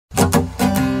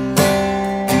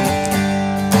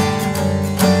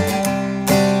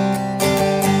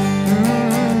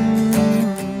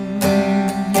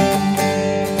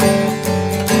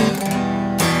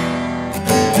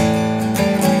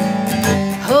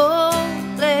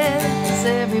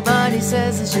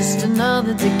says it's just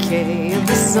another decay of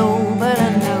the soul, but I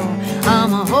know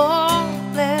I'm a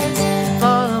hopeless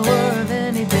follower of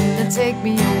anything to take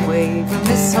me away from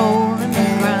this hole in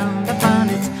the ground. I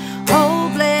found it's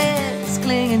hopeless,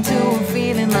 clinging to a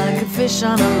feeling like a fish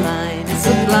on a line. It's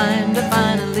sublime to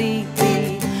finally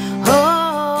be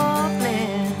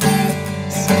hopeless.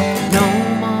 No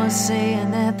more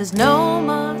saying that there's no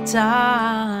more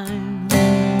time.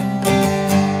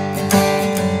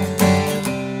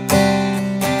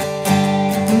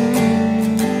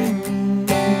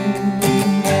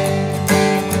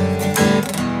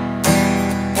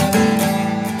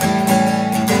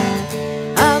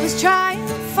 Trying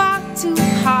far too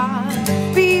hard to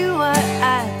be what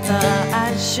I thought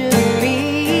I should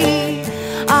be.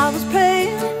 I was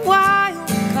playing wild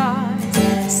cards,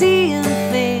 seeing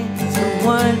things that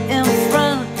weren't in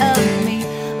front of me.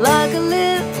 Like a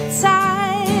little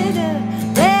tiger,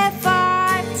 they're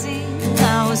fighting.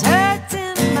 I was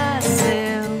hurting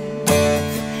myself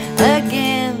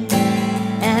again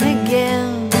and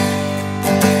again,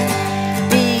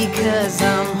 because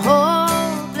I'm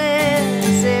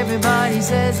everybody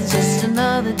says it's just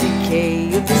another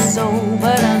decay of the soul,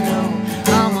 but I know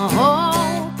I'm a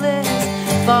hopeless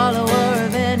follower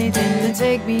of anything to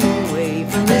take me away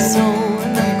from this hole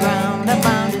in the ground. I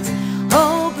found it's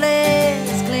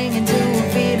hopeless, clinging to a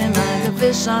feeling like a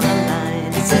fish on a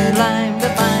line. It's sublime to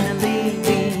finally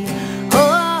be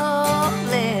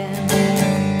hopeless.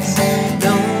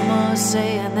 No more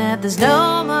saying that there's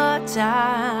no more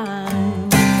time.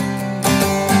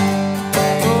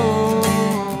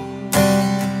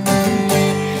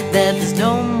 That there's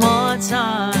no more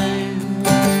time.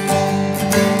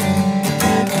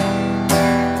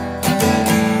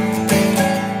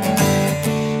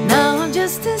 Now I'm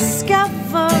just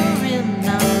discovering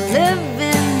I'm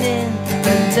living in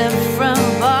a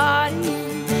different body.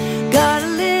 Got a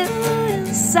little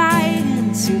insight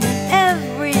into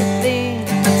everything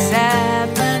that's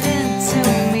happening to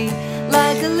me.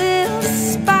 Like a little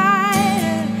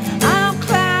spider, I'm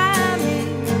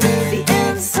climbing the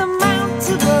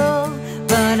insurmountable,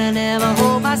 but I never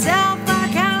hold myself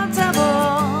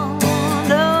accountable.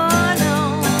 No, no,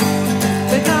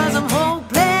 because I'm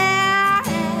hopeless.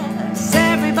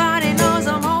 Everybody knows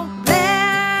I'm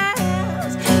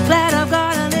hopeless. Glad I've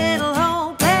got a little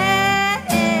hopelessness.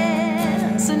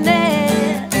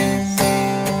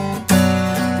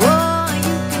 Oh,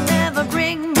 you can never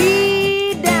bring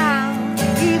me down,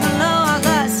 even though I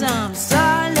got some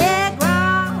solid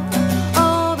ground.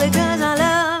 Oh, because I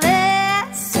love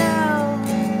it so.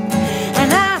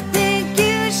 And I think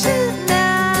you should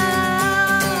know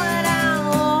that I'm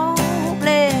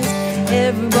hopeless.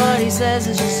 Everybody says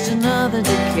it's just another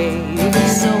decay of the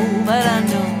soul, but I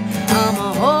know I'm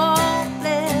a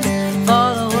hopeless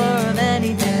follower of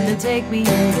anything to take me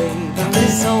away from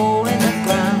this hole in the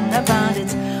ground. I found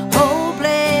it's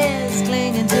hopeless,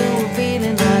 clinging to a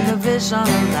feeling like a fish on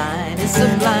a line. It's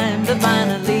sublime to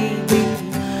finally